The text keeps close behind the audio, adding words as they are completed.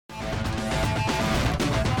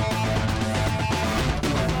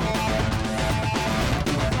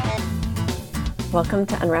Welcome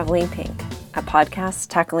to Unraveling Pink, a podcast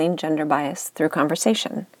tackling gender bias through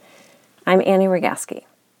conversation. I'm Annie Rogaski.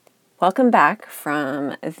 Welcome back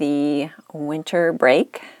from the winter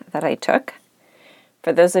break that I took.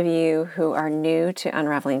 For those of you who are new to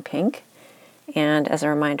Unraveling Pink, and as a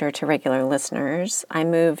reminder to regular listeners, I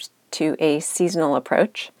moved to a seasonal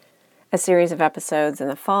approach, a series of episodes in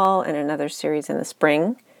the fall and another series in the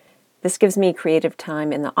spring. This gives me creative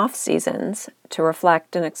time in the off seasons to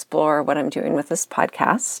reflect and explore what I'm doing with this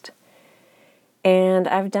podcast. And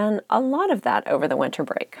I've done a lot of that over the winter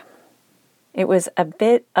break. It was a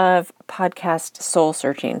bit of podcast soul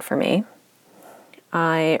searching for me.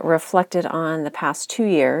 I reflected on the past 2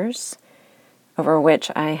 years over which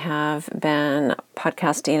I have been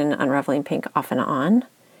podcasting and Unraveling Pink off and on.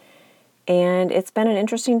 And it's been an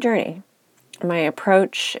interesting journey. My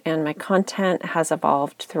approach and my content has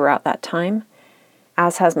evolved throughout that time,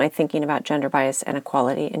 as has my thinking about gender bias and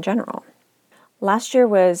equality in general. Last year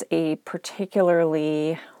was a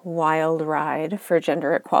particularly wild ride for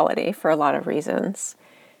gender equality for a lot of reasons,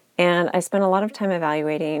 and I spent a lot of time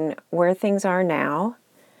evaluating where things are now,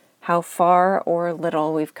 how far or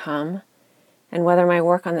little we've come, and whether my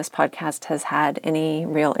work on this podcast has had any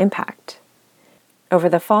real impact. Over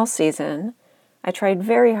the fall season, I tried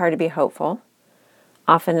very hard to be hopeful,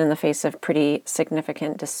 often in the face of pretty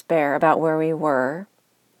significant despair about where we were.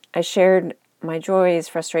 I shared my joys,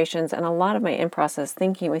 frustrations, and a lot of my in-process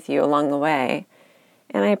thinking with you along the way,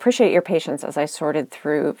 and I appreciate your patience as I sorted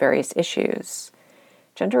through various issues.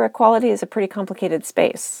 Gender equality is a pretty complicated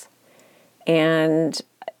space, and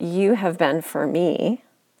you have been, for me,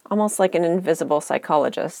 almost like an invisible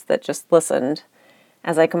psychologist that just listened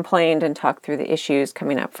as I complained and talked through the issues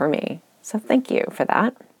coming up for me. So thank you for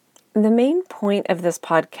that. The main point of this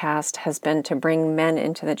podcast has been to bring men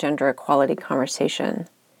into the gender equality conversation.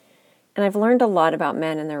 And I've learned a lot about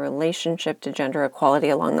men and their relationship to gender equality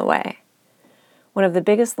along the way. One of the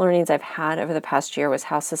biggest learnings I've had over the past year was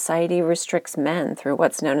how society restricts men through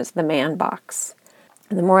what's known as the man box.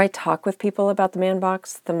 And the more I talk with people about the man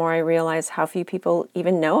box, the more I realize how few people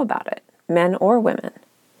even know about it, men or women.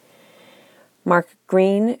 Mark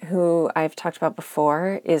Green, who I've talked about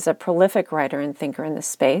before, is a prolific writer and thinker in this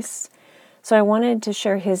space, so I wanted to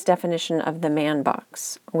share his definition of the man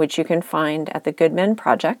box, which you can find at the Good Men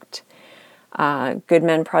Project,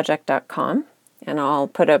 goodmenproject.com, and I'll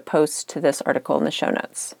put a post to this article in the show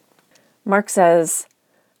notes. Mark says,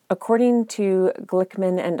 according to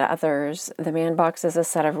Glickman and others, the man box is a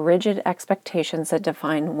set of rigid expectations that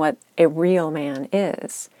define what a real man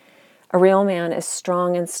is. A real man is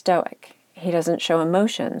strong and stoic. He doesn't show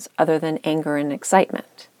emotions other than anger and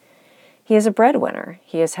excitement. He is a breadwinner.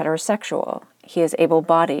 He is heterosexual. He is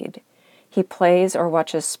able-bodied. He plays or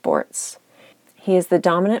watches sports. He is the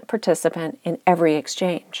dominant participant in every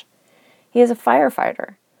exchange. He is a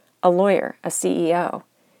firefighter, a lawyer, a CEO.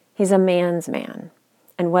 He's a man's man.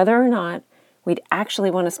 And whether or not we'd actually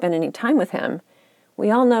want to spend any time with him, we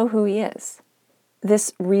all know who he is.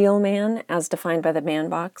 This real man, as defined by the man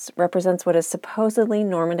box, represents what is supposedly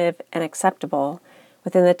normative and acceptable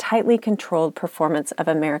within the tightly controlled performance of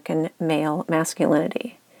American male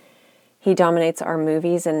masculinity. He dominates our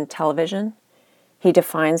movies and television. He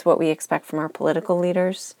defines what we expect from our political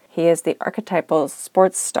leaders. He is the archetypal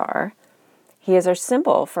sports star. He is our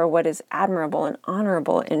symbol for what is admirable and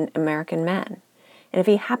honorable in American men. And if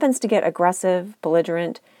he happens to get aggressive,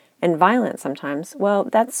 belligerent, and violent sometimes, well,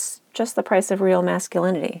 that's just the price of real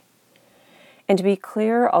masculinity. And to be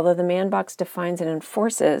clear, although the man box defines and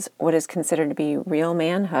enforces what is considered to be real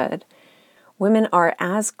manhood, women are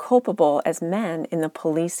as culpable as men in the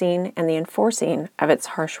policing and the enforcing of its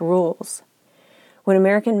harsh rules. When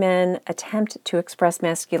American men attempt to express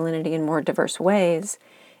masculinity in more diverse ways,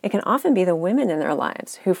 it can often be the women in their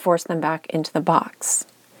lives who force them back into the box.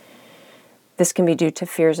 This can be due to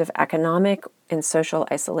fears of economic and social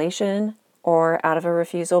isolation, or out of a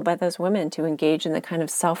refusal by those women to engage in the kind of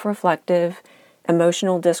self-reflective,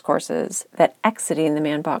 emotional discourses that exiting the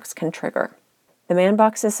man box can trigger. The man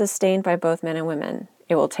box is sustained by both men and women.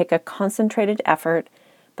 It will take a concentrated effort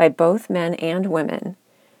by both men and women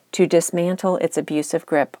to dismantle its abusive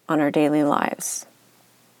grip on our daily lives.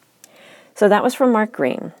 So that was from Mark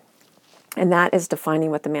Green, and that is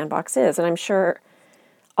defining what the man box is. And I'm sure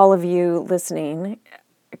all of you listening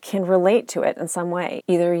can relate to it in some way.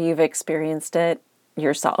 Either you've experienced it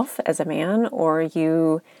yourself as a man, or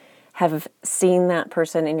you have seen that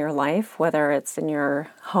person in your life, whether it's in your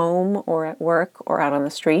home or at work or out on the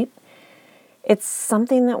street. It's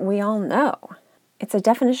something that we all know. It's a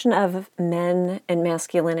definition of men and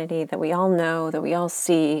masculinity that we all know, that we all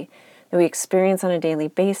see, that we experience on a daily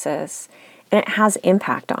basis, and it has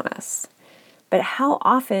impact on us. But how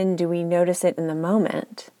often do we notice it in the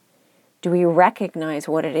moment? Do we recognize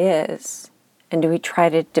what it is? And do we try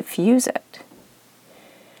to diffuse it?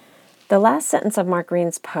 The last sentence of Mark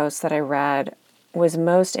Green's post that I read was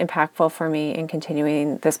most impactful for me in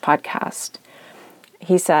continuing this podcast.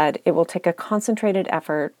 He said, "It will take a concentrated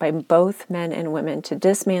effort by both men and women to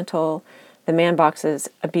dismantle the man box's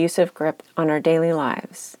abusive grip on our daily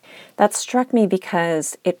lives." That struck me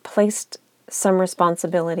because it placed some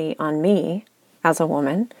responsibility on me as a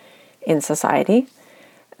woman in society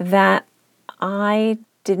that I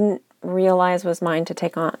didn't realize was mine to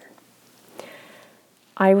take on.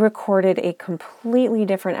 I recorded a completely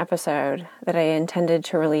different episode that I intended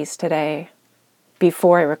to release today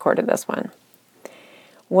before I recorded this one.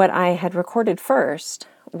 What I had recorded first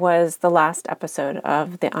was the last episode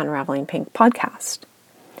of the Unraveling Pink podcast.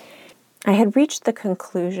 I had reached the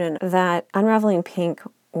conclusion that Unraveling Pink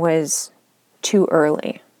was too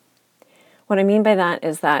early. What I mean by that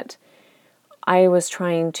is that I was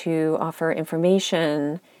trying to offer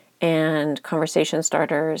information and conversation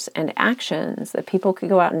starters and actions that people could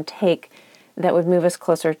go out and take that would move us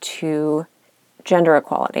closer to gender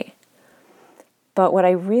equality. But what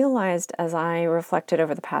I realized as I reflected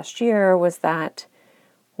over the past year was that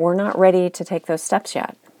we're not ready to take those steps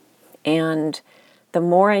yet. And the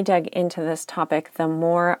more I dug into this topic, the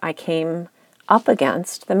more I came up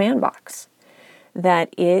against the man box.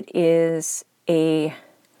 That it is a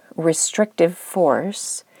restrictive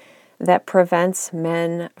force that prevents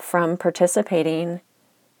men from participating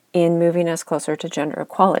in moving us closer to gender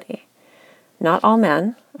equality. Not all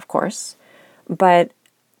men, of course, but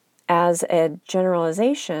as a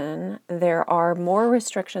generalization, there are more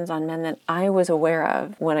restrictions on men than I was aware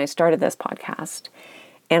of when I started this podcast.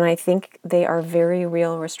 And I think they are very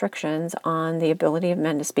real restrictions on the ability of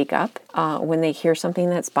men to speak up when they hear something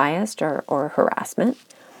that's biased or harassment.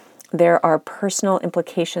 There are personal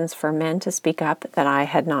implications for men to speak up that I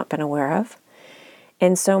had not been aware of.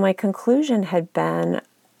 And so my conclusion had been,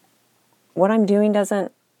 what I'm doing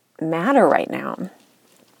doesn't matter right now.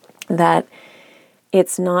 That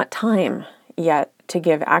it's not time yet to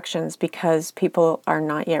give actions because people are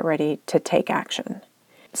not yet ready to take action.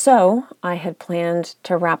 So I had planned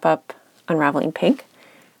to wrap up Unraveling Pink.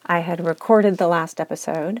 I had recorded the last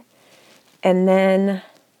episode, and then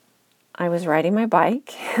I was riding my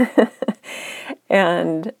bike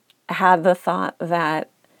and had the thought that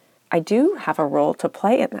I do have a role to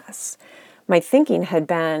play in this. My thinking had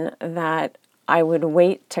been that I would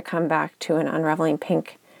wait to come back to an Unraveling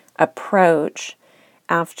Pink approach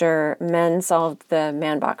after men solved the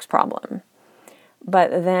man box problem.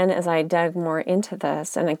 But then as I dug more into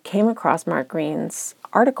this and I came across Mark Green's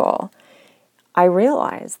article, I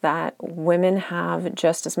realized that women have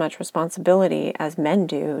just as much responsibility as men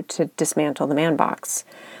do to dismantle the man box.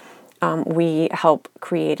 We help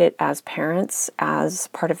create it as parents, as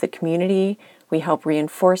part of the community. We help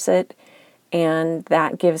reinforce it, and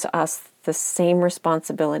that gives us the same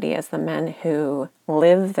responsibility as the men who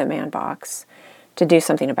live the man box to do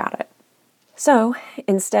something about it. So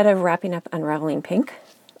instead of wrapping up Unraveling Pink,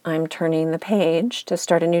 I'm turning the page to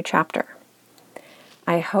start a new chapter.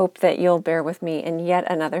 I hope that you'll bear with me in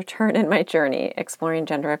yet another turn in my journey exploring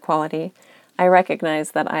gender equality. I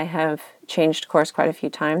recognize that I have changed course quite a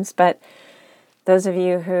few times, but those of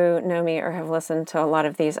you who know me or have listened to a lot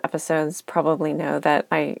of these episodes probably know that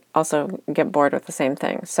I also get bored with the same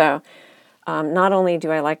thing. So not only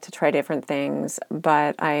do I like to try different things,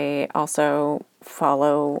 but I also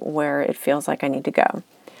follow where it feels like I need to go.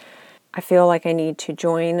 I feel like I need to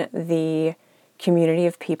join the community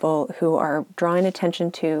of people who are drawing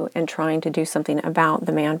attention to and trying to do something about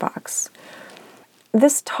the man box.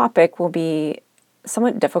 This topic will be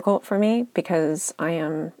somewhat difficult for me because I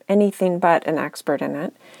am anything but an expert in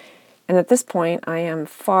it. And at this point, I am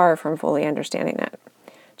far from fully understanding it.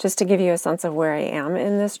 Just to give you a sense of where I am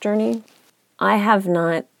in this journey, I have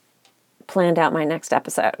not planned out my next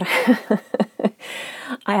episode.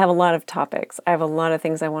 I have a lot of topics. I have a lot of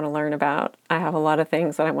things I want to learn about. I have a lot of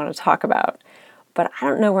things that I want to talk about. But I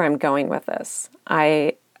don't know where I'm going with this.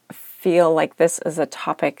 I feel like this is a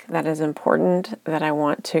topic that is important, that I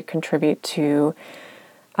want to contribute to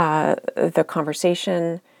the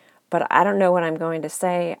conversation. But I don't know what I'm going to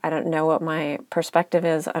say. I don't know what my perspective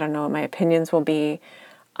is. I don't know what my opinions will be.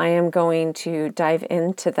 I am going to dive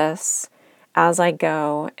into this as I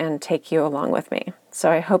go and take you along with me.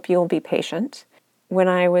 So I hope you'll be patient. When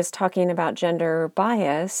I was talking about gender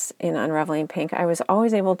bias in Unraveling Pink, I was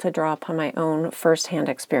always able to draw upon my own firsthand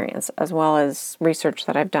experience, as well as research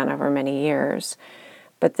that I've done over many years.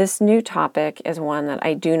 But this new topic is one that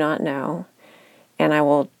I do not know, and I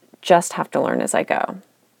will just have to learn as I go.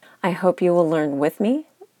 I hope you will learn with me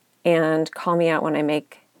and call me out when I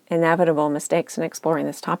make inevitable mistakes in exploring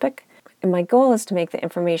this topic. And my goal is to make the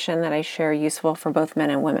information that I share useful for both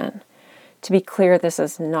men and women. To be clear, this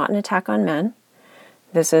is not an attack on men.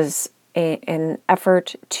 This is an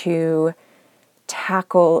effort to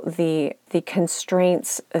tackle the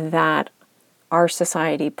constraints that our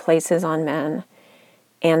society places on men,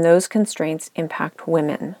 and those constraints impact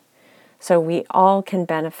women. So we all can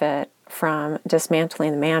benefit from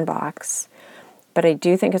dismantling the man box, but I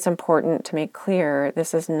do think it's important to make clear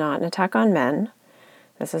this is not an attack on men.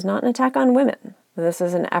 This is not an attack on women. This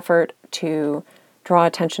is an effort to draw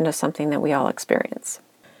attention to something that we all experience.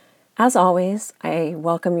 As always, I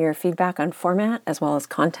welcome your feedback on format as well as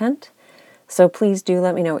content, so please do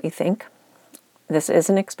let me know what you think. This is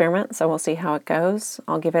an experiment, so we'll see how it goes.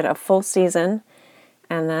 I'll give it a full season,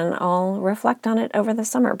 and then I'll reflect on it over the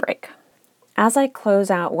summer break. As I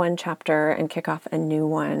close out one chapter and kick off a new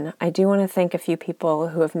one, I do want to thank a few people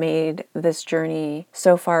who have made this journey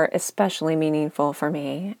so far especially meaningful for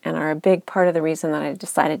me and are a big part of the reason that I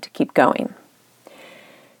decided to keep going.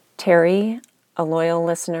 Terry, a loyal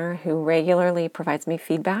listener who regularly provides me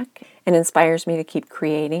feedback and inspires me to keep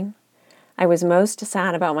creating. I was most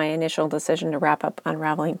sad about my initial decision to wrap up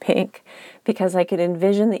Unraveling Pink because I could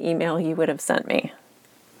envision the email you would have sent me.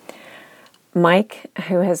 Mike,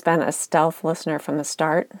 who has been a stealth listener from the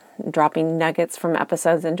start, dropping nuggets from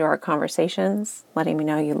episodes into our conversations, letting me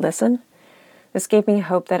know you listen. This gave me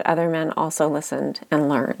hope that other men also listened and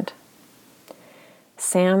learned.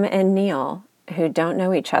 Sam and Neil, who don't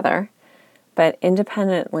know each other, but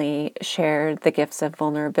independently shared the gifts of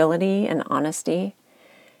vulnerability and honesty,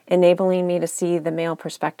 enabling me to see the male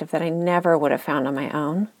perspective that I never would have found on my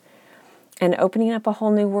own, and opening up a whole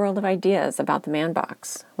new world of ideas about the man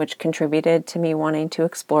box, which contributed to me wanting to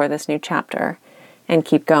explore this new chapter and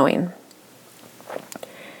keep going.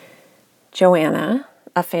 Joanna,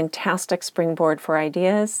 a fantastic springboard for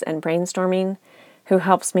ideas and brainstorming, who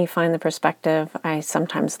helps me find the perspective I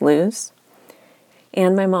sometimes lose.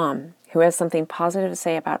 And my mom, who has something positive to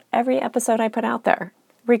say about every episode I put out there,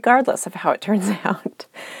 regardless of how it turns out,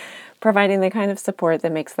 providing the kind of support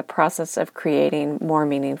that makes the process of creating more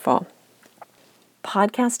meaningful.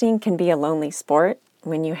 Podcasting can be a lonely sport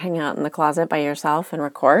when you hang out in the closet by yourself and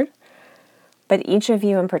record, but each of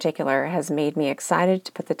you in particular has made me excited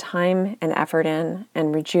to put the time and effort in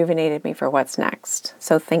and rejuvenated me for what's next.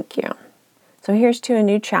 So thank you. So here's to a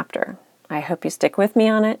new chapter. I hope you stick with me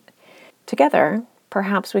on it. Together,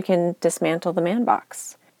 perhaps we can dismantle the man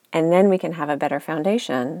box, and then we can have a better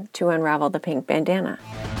foundation to unravel the pink bandana.